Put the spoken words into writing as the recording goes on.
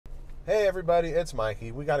Hey everybody, it's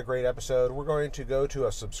Mikey. We got a great episode. We're going to go to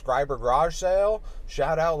a subscriber garage sale.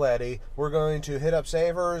 Shout out Letty. We're going to hit up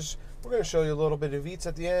Savers. We're going to show you a little bit of eats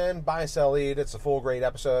at the end. Buy, sell, eat. It's a full great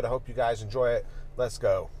episode. I hope you guys enjoy it. Let's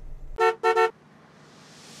go.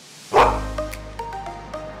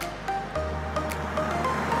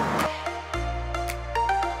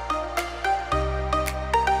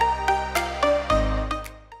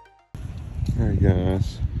 Alright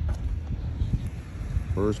guys.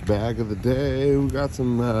 First bag of the day. We got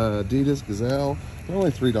some Adidas Gazelle. They're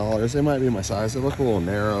only $3. They might be my size. They look a little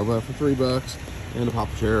narrow, but for $3 and a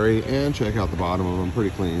pop of cherry. And check out the bottom of them, pretty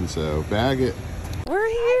clean. So bag it. We're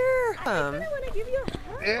here. I want to give you a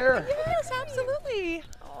hug. There. Yes, absolutely.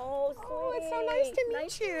 Oh, It's so nice to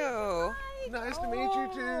meet you. Nice to meet you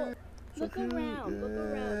too. Look around.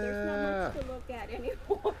 There's not much to look at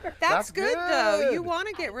anymore. That's good though. You want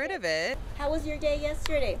to get rid of it. How was your day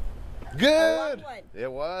yesterday? Good. A long one.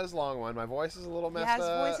 It was a long one. My voice is a little messed Yeah, his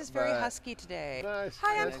up. voice is very husky today. Nice.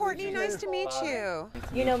 Hi, I'm Nice to Courtney. meet you. Nice to meet you.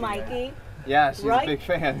 You know Mikey? Yeah, she's Right? a big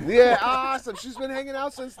fan. Yeah, awesome. She's been hanging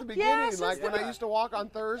out since the beginning, Yeah, like when I used to walk on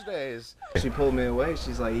Thursdays. She pulled me away.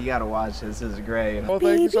 She's like, "You gotta watch this. This is great." Well,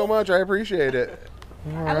 thank you so much. I appreciate it.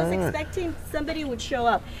 I was expecting somebody would show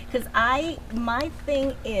up because my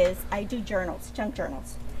thing is I do journals, junk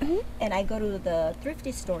journals, and I go to the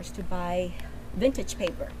thrifty stores to buy vintage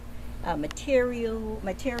paper, material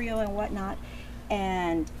and whatnot.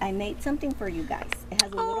 And I made something for you guys. It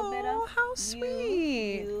has a little bit of how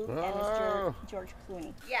sweet. you and Mr. George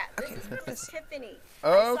Clooney. Yeah, this is for Miss Tiffany.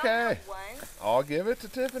 Okay. I saw her once, I'll give it to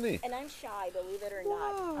Tiffany. and I'm shy, believe it or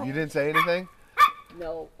not. You didn't say anything?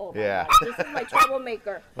 No. Oh Yeah. my God. This is my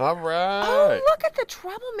troublemaker. All right. Oh, look at the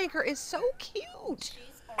troublemaker. Is so cute.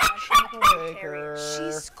 Troublemaker.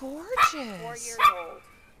 She's 4 gorgeous. years old.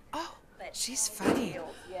 Oh, But she's funny.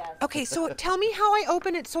 Yes. Okay, so tell me how I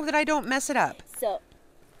open it so that I don't mess it up. So,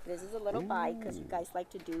 this is a little bike because you guys like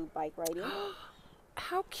to do bike riding.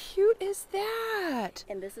 How cute is that?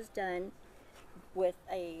 And this is done with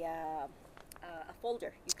a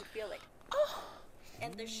folder. You can feel it. Oh,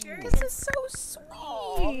 And the shirt this is so sweet.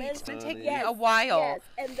 Oh, It's going to take me yes, a while. Yes,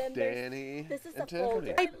 and then Danny this is a and Tiffany.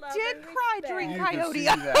 folder. I Love did and cry respect. during You can Coyote see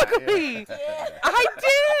that, Ugly. Yeah. I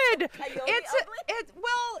did. Coyote It's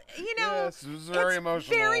well, you know, Yes, it was very it's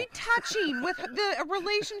emotional. very touching. With the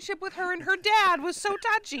relationship with her and her dad was so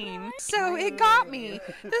touching. So it got me.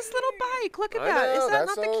 This little bike. Look at I that. know, Is that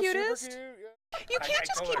that's not the so cutest? super cute, yeah. You can't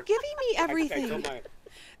just keep giving me everything.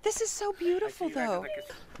 This is so beautiful, though.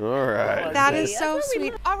 All right. That is so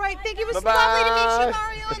sweet. All right, thank you. It was Bye-bye. lovely to meet you,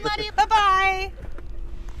 Mario. I love you. Bye-bye.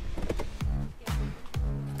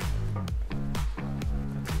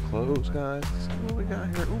 Clothes, guys. Let's see what we got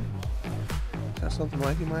here. Ooh. Is that something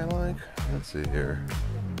Mikey might like? Let's see here.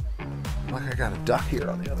 Like I got a duck here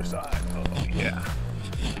on the other side. Oh, yeah.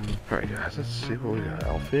 All right, guys. Let's see what we got.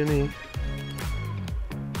 Alfini.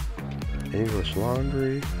 English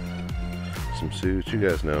laundry. Some suits. You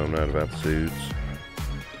guys know I'm not about the suits.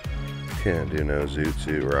 Can't do no zoot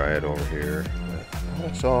suit riot over here. But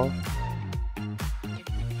that's all.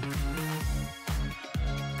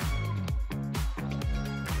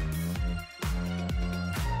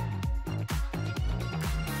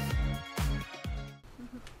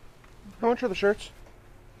 How much are the shirts?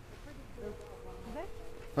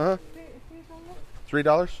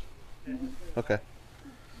 $3? Okay.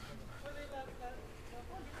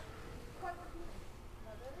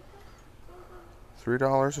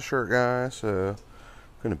 $3 a shirt, guys. So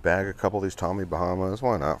I'm gonna bag a couple of these Tommy Bahamas.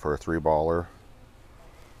 Why not for a $3-baller?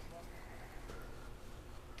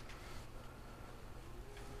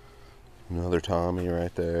 Another Tommy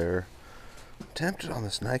right there. I'm tempted on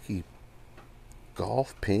this Nike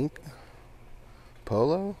Golf Pink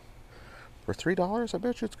Polo for $3. I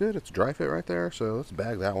bet you it's good. It's a dry fit right there. So let's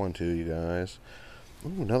bag that one too, you guys.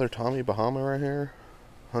 Ooh, another Tommy Bahama right here.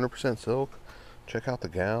 100% silk. Check out the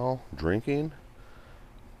gal drinking.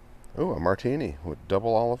 Oh, a martini with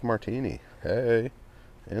double olive martini. Hey.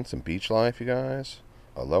 And some beach life, you guys.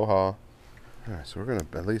 Aloha. Alright, so we're going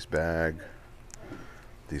to at least bag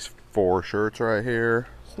these 4 shirts right here.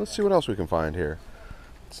 So let's see what else we can find here.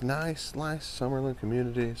 It's nice Summerlin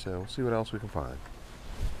community, so we'll see what else we can find.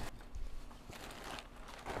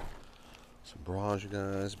 Some bras, you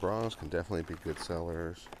guys. Bras can definitely be good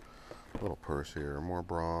sellers. A little purse here, more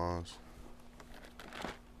bras.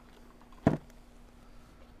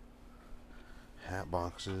 Hat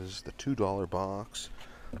boxes, the $2 box,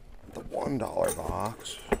 the $1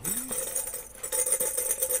 box.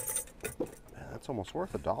 Man, that's almost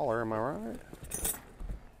worth $1, am I right?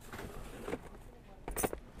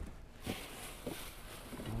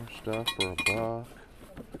 More stuff for $1.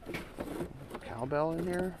 cowbell in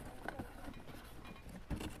here?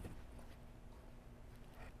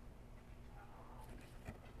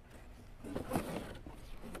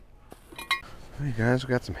 Hey guys, we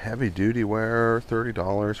got some heavy duty wear.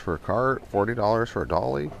 $30 for a cart, $40 for a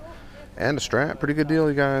dolly, and a strap. Pretty good deal,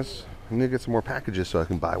 you guys. I need to get some more packages so I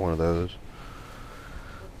can buy one of those.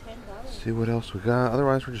 See what else we got.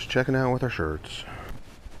 Otherwise, we're just checking out with our shirts.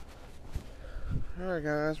 Alright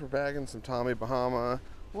guys, we're bagging some Tommy Bahama.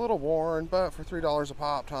 A little worn, but for $3 a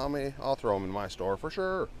pop, Tommy, I'll throw them in my store for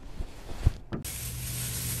sure.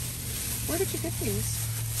 Where did you get these?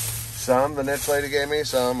 Some the niche lady gave me,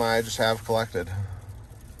 some I just have collected.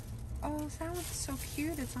 Oh, that one's so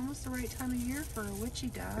cute. It's almost the right time of year for a witchy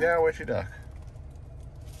duck. Yeah, witchy duck.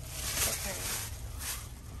 Okay.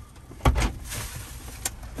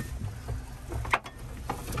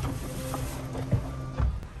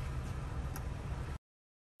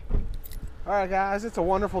 Alright guys, it's a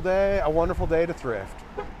wonderful day to thrift.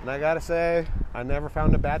 And I gotta say, I never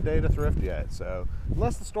found a bad day to thrift yet. So,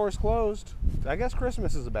 unless the store's closed, I guess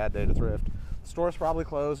Christmas is a bad day to thrift. The store's probably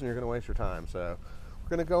closed and you're gonna waste your time. So, we're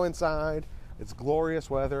gonna go inside. It's glorious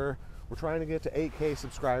weather. We're trying to get to 8K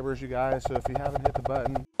subscribers, you guys. So if you haven't hit the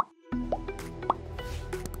button,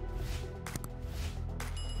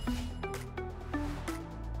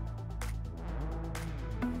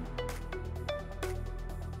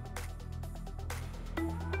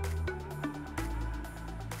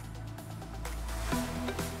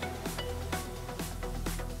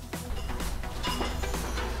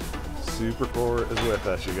 Supercourt is with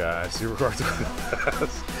us, you guys. Supercourt's with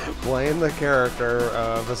us. Playing the character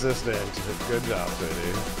of assistant. Good job,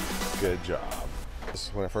 City. Good job.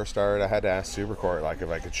 When I first started, I had to ask Supercourt, like, if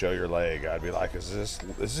I could show your leg. I'd be like, is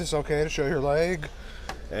this okay to show your leg?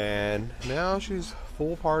 And now she's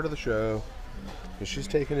full part of the show. And she's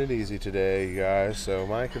taking it easy today, you guys. So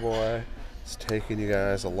Mikey boy is taking you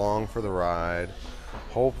guys along for the ride.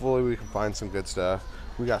 Hopefully we can find some good stuff.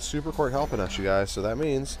 We got Supercourt helping us, you guys. So that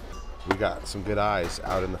means we got some good eyes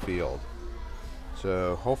out in the field.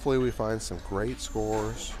 So hopefully we find some great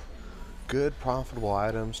scores, good profitable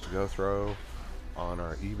items to go throw on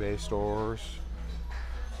our eBay stores.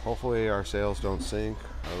 Hopefully our sales don't sink.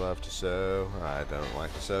 I love to sew. I don't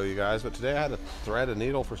like to sew, you guys, but today I had to thread a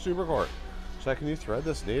needle for Supercourt. She's like, can you thread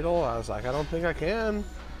this needle? I was like, I don't think I can.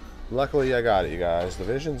 Luckily I got it, you guys. The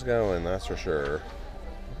vision's going, that's for sure.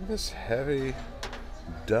 Look at this heavy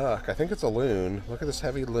duck. I think it's a loon. Look at this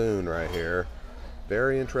heavy loon right here.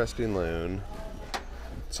 Very interesting loon.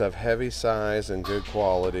 It's of heavy size and good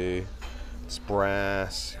quality. It's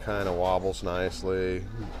brass, kind of wobbles nicely.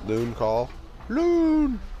 Loon call.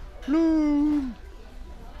 Loon! Loon!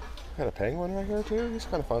 Got a penguin right here too. He's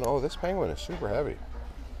kind of fun. Oh, this penguin is super heavy.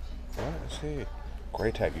 Let's see.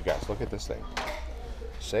 Great tag, you guys. Look at this thing.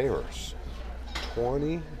 Savers.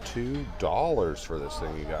 $22 for this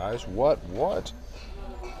thing, you guys. What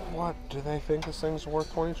do they think this thing's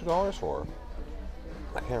worth $22 for?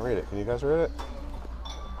 I can't read it. Can you guys read it?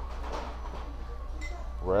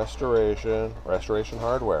 Restoration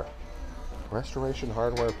hardware. Restoration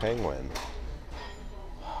hardware penguin.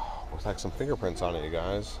 With like some fingerprints on it, you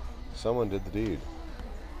guys. Someone did the deed.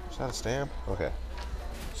 Is that a stamp? Okay.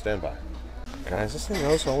 Stand by. Guys, this thing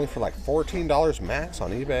goes only for like $14 max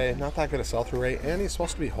on eBay. Not that good a sell-through rate. And he's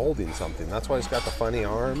supposed to be holding something. That's why he's got the funny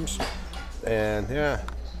arms. And yeah,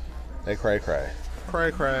 they cray.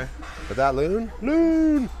 But that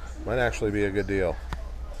loon might actually be a good deal.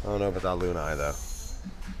 I don't know about that loon eye though.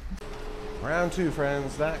 Round two,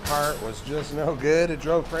 friends. That cart was just no good. It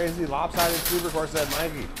drove crazy. Lopsided Supercourt said,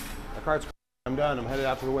 Mikey, that cart's I'm done. I'm headed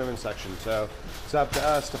out to the women's section. So it's up to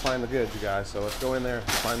us to find the goods, you guys. So let's go in there and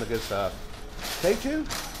find the good stuff. Take two.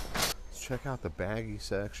 Let's check out the baggy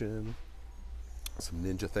section. Some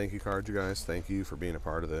Ninja thank you cards, you guys. Thank you for being a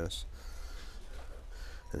part of this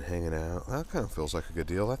and hanging out. That kind of feels like a good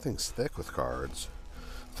deal. That thing's thick with cards.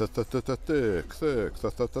 Thick.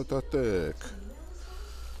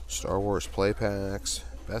 Star Wars play packs.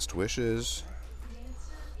 Best wishes.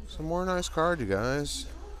 Some more nice card, you guys.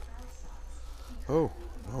 Oh,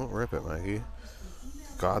 don't rip it, Mikey.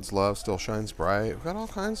 God's love still shines bright. We've got all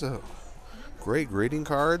kinds of great greeting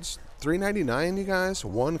cards. $3.99, you guys.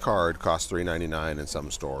 One card costs $3.99 in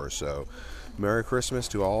some stores. So, Merry Christmas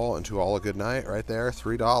to all, and to all a good night. Right there,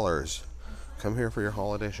 $3. Come here for your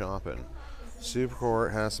holiday shopping.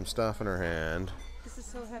 Supercourt has some stuff in her hand. This is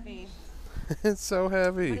so heavy. It's so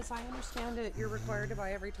heavy. But as I understand it, you're required to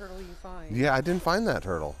buy every turtle you find. Yeah, I didn't find that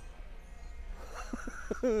turtle.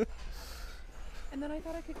 And then I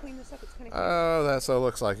thought I could clean this up. It's kind of cute. Oh, that so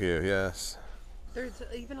looks like you, yes. There's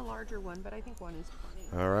even a larger one, but I think one is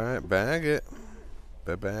plenty. All right, bag it.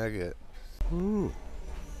 Bag it. Ooh.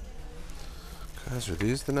 Guys, are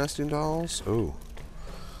these the nesting dolls? Oh.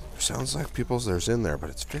 Sounds like there's in there, but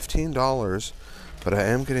it's $15. But I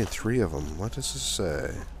am getting 3 of them. What does this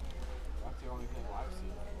say?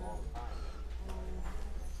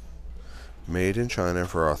 Made in China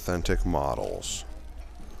for authentic models.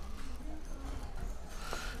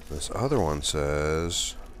 This other one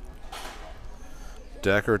says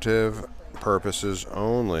decorative purposes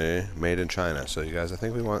only, made in China. So you guys, I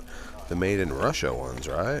think we want the made in Russia ones,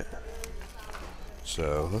 right?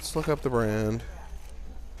 So let's look up the brand.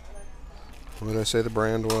 What did I say the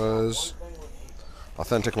brand was?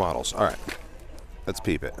 Authentic models. All right, let's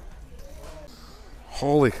peep it.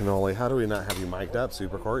 Holy cannoli, how do we not have you mic'd up,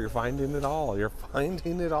 Supercourt? You're finding it all. You're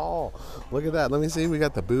finding it all. Look at that. Let me see. We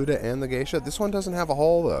got the Buddha and the geisha. This one doesn't have a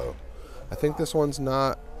hole, though. I think this one's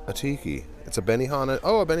not a tiki. It's a Benihana.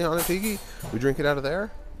 Oh, a Benihana tiki? We drink it out of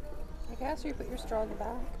there? I guess you put your straw in the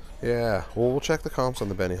back. Yeah. Well, we'll check the comps on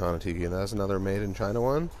the Benihana tiki, and that's another made in China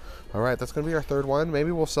one. All right, that's going to be our 3rd one.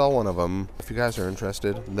 Maybe we'll sell one of them. If you guys are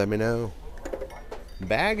interested, let me know.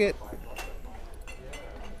 Bag it.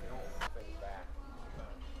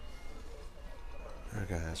 Alright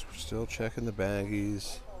guys, we're still checking the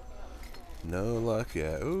baggies. No luck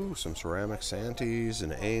yet. Ooh, some ceramic Santies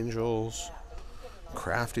and angels.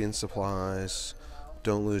 Crafting supplies.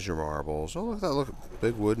 Don't lose your marbles. Oh, look at that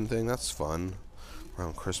big wooden thing. That's fun.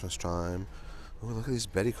 Around Christmas time. Oh, look at these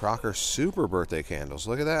Betty Crocker super birthday candles.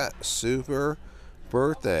 Look at that. Super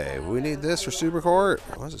birthday. We need this for Supercourt.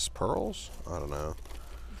 What is this, pearls? I don't know.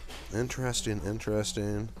 Interesting,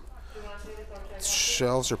 interesting.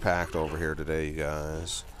 Shelves are packed over here today, you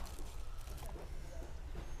guys.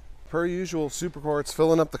 Per usual, Supercourt's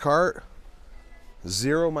filling up the cart.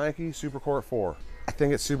 0 Mikey, Supercourt 4. I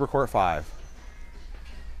think it's Supercourt 5.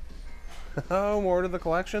 Oh, more to the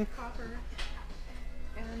collection? Copper.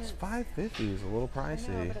 And It's $5.50 is a little I know,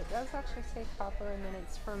 pricey. but it does actually say copper, and then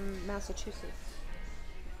it's from Massachusetts.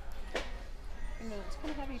 You know, it's kind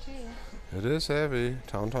of heavy too. It is heavy.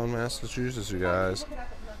 Taunton, Massachusetts, you guys.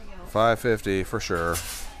 $5.50 for sure.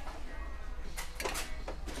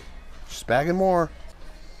 Just bagging more.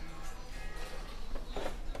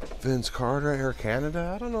 Vince Carter, Air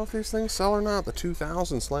Canada. I don't know if these things sell or not. The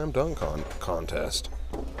 2000 Slam Dunk contest.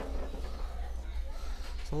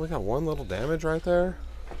 It's only got one little damage right there.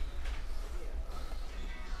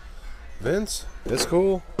 Vince, it's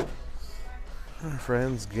cool. Our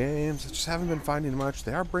friends, games. I just haven't been finding much.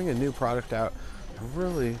 They are bringing new product out. I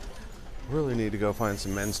really need to go find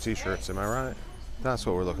some men's t-shirts. Am I right? That's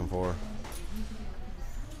what we're looking for.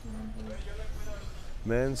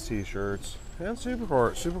 Men's t-shirts. And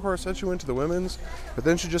Supercourt. Supercourt said she went to the women's, but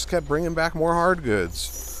then she just kept bringing back more hard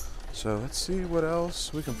goods. So let's see what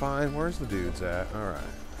else we can find. Where's the dudes at? All right.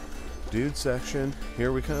 Dude section.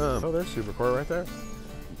 Here we come. Oh, there's Supercourt right there.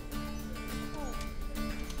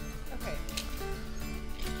 Okay.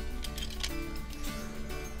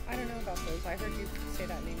 I don't know about those. I heard you say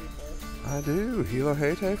that name before. I do. Hilo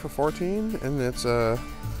Hate for 14, and it's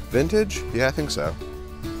vintage. Yeah, I think so.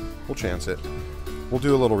 We'll chance it. We'll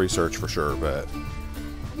do a little research for sure, but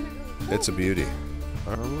it's a beauty.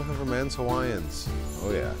 I'm looking for men's Hawaiians.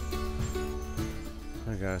 Oh yeah.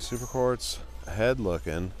 All right, guys. Supercourt's ahead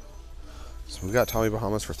looking. So we got Tommy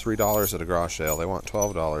Bahamas for $3 at a garage sale. They want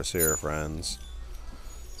 $12 here, friends.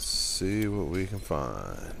 Let's see what we can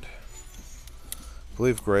find. I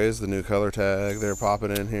believe gray is the new color tag they're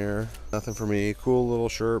popping in here. Nothing for me. Cool little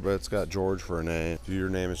shirt, but it's got George for a name. If your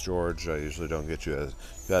name is George, I usually don't get you. You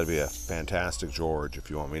got to be a fantastic George if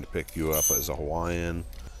you want me to pick you up as a Hawaiian.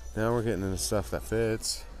 Now we're getting into stuff that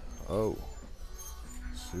fits. Oh,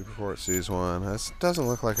 Supercourt sees one. This doesn't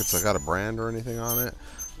look like it's got a brand or anything on it,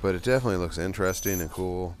 but it definitely looks interesting and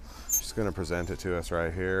cool. She's gonna present it to us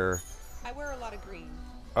right here. I wear a lot of green.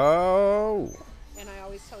 Oh. And I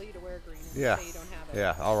always tell you to wear green. If Yeah. You say you don't have it.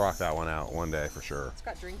 Yeah, I'll rock that one out one day for sure. It's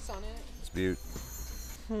got drinks on it. It's beaut.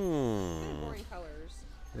 Boring colors.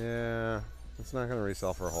 Yeah, it's not gonna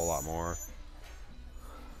resell for a whole lot more.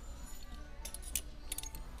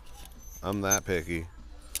 I'm that picky.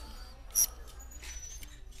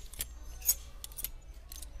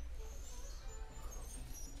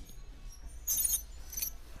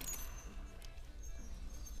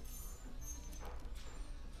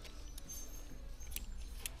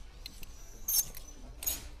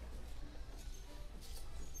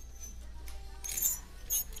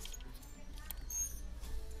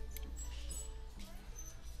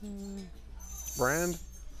 Brand?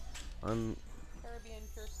 Caribbean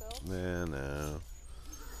Pure Silk. Yeah, no.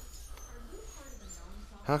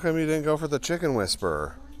 How come you didn't go for the Chicken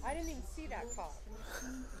Whisperer? I didn't even see that cop.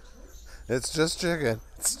 It's just chicken.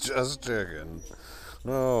 It's just chicken.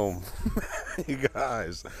 Oh, you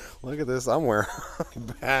guys, look at this. I'm wearing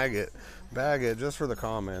bag it just for the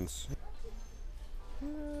comments.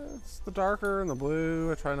 It's the darker and the blue.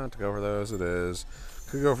 I try not to go for those. It is.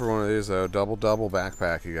 Could go for one of these though. Double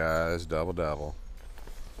backpack, you guys. Double. Oh,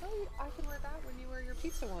 I can wear that when you wear your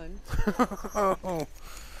pizza one. Oh,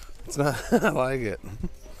 it's not. I like it.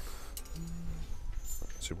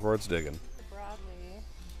 Superboard's digging. Bradley,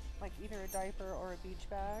 like either a diaper or a beach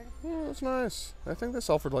bag. Oh, that's nice. I think they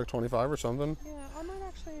sell for like 25 or something. Yeah, I might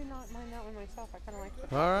actually not mind that one myself. I kind of like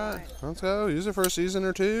the. All right, let's go. Use it for a season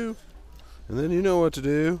or two, and then you know what to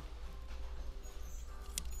do.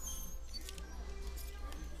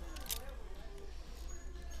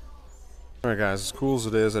 Alright guys, as cool as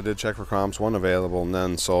it is, I did check for comps. One available,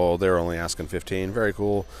 none sold. They were only asking 15. Very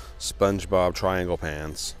cool SpongeBob triangle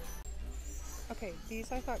pants. Okay,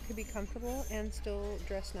 these I thought could be comfortable and still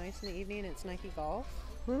dress nice in the evening. It's Nike Golf.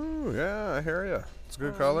 Ooh, yeah, I hear ya. It's a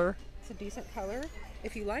good color. It's a decent color.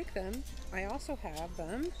 If you like them, I also have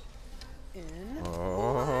them in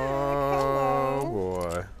Oh,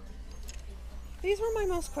 boy. These were my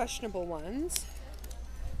most questionable ones.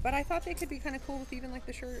 But I thought they could be kind of cool with even like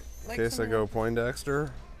the shirt. Like In case I go Poindexter.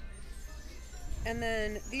 And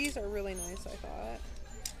then these are really nice, I thought.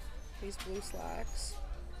 These blue slacks.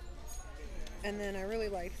 And then I really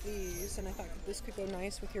like these, and I thought this could go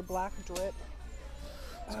nice with your black drip.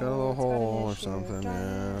 It's got a little hole or something,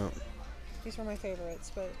 yeah. These were my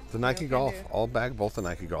favorites, but The Nike Golf. I'll bag both the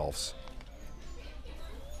Nike Golfs.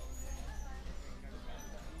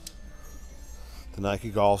 The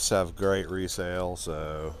Nike Golfs have great resale,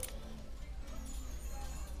 so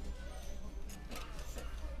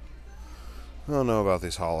I don't know about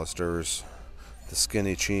these Hollisters. The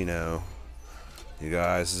skinny chino. You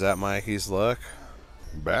guys, is that Mikey's look?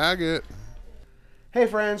 Bag it. Hey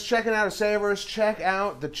friends, checking out a Savers, check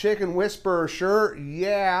out the Chicken Whisperer shirt.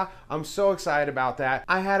 Yeah, I'm so excited about that.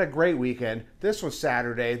 I had a great weekend. This was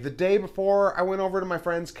Saturday. The day before, I went over to my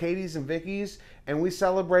friends Katie's and Vicky's, and we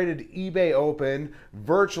celebrated eBay Open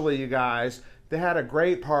virtually, you guys. They had a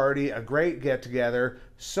great party, a great get-together.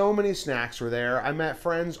 So many snacks were there. I met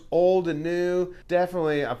friends old and new.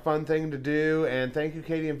 Definitely a fun thing to do, and thank you,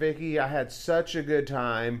 Katie and Vicky. I had such a good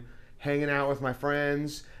time hanging out with my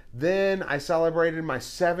friends. Then I celebrated my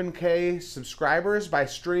 7K subscribers by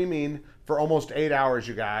streaming for almost 8 hours,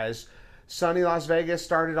 you guys. Sunny Las Vegas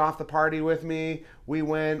started off the party with me. We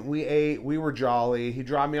went, we ate, we were jolly. He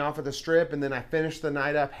dropped me off at the strip, and then I finished the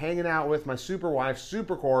night up hanging out with my super wife,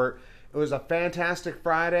 Supercourt. It was a fantastic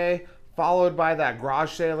Friday, followed by that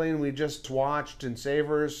garage sailing we just watched in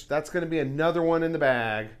Savers. That's going to be another one in the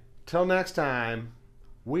bag. Till next time,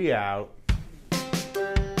 we out.